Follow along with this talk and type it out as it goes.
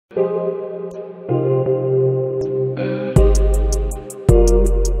Do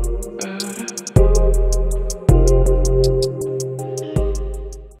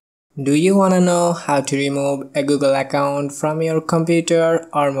you wanna know how to remove a Google account from your computer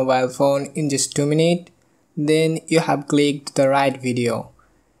or mobile phone in just 2 minutes? Then you have clicked the right video.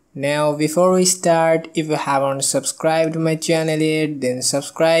 Now before we start, if you haven't subscribed my channel yet, then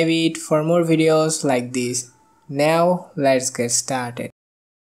subscribe it for more videos like this. Now let's get started.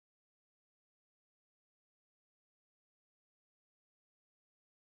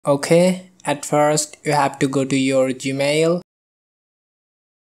 Okay, at first you have to go to your Gmail.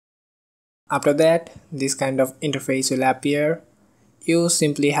 After that, this kind of interface will appear. You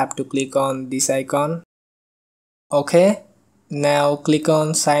simply have to click on this icon. Okay, now click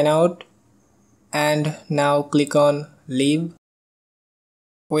on sign out and now click on leave.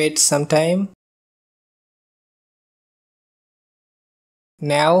 Wait some time.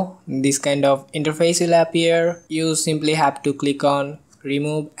 Now this kind of interface will appear. You simply have to click on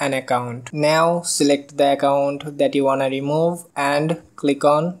remove an account. Now select the account that you wanna remove and click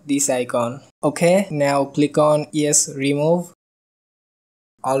on this icon. Okay, now click on yes, remove.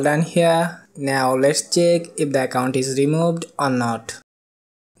 All done here. Now let's check if the account is removed or not.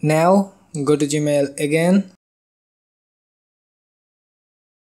 Now go to Gmail again.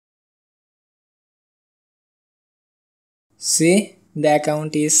 See, the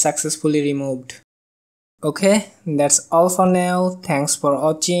account is successfully removed. Okay, that's all for now. Thanks for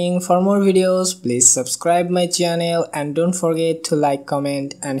watching. For more videos, please subscribe my channel and don't forget to like,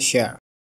 comment and share.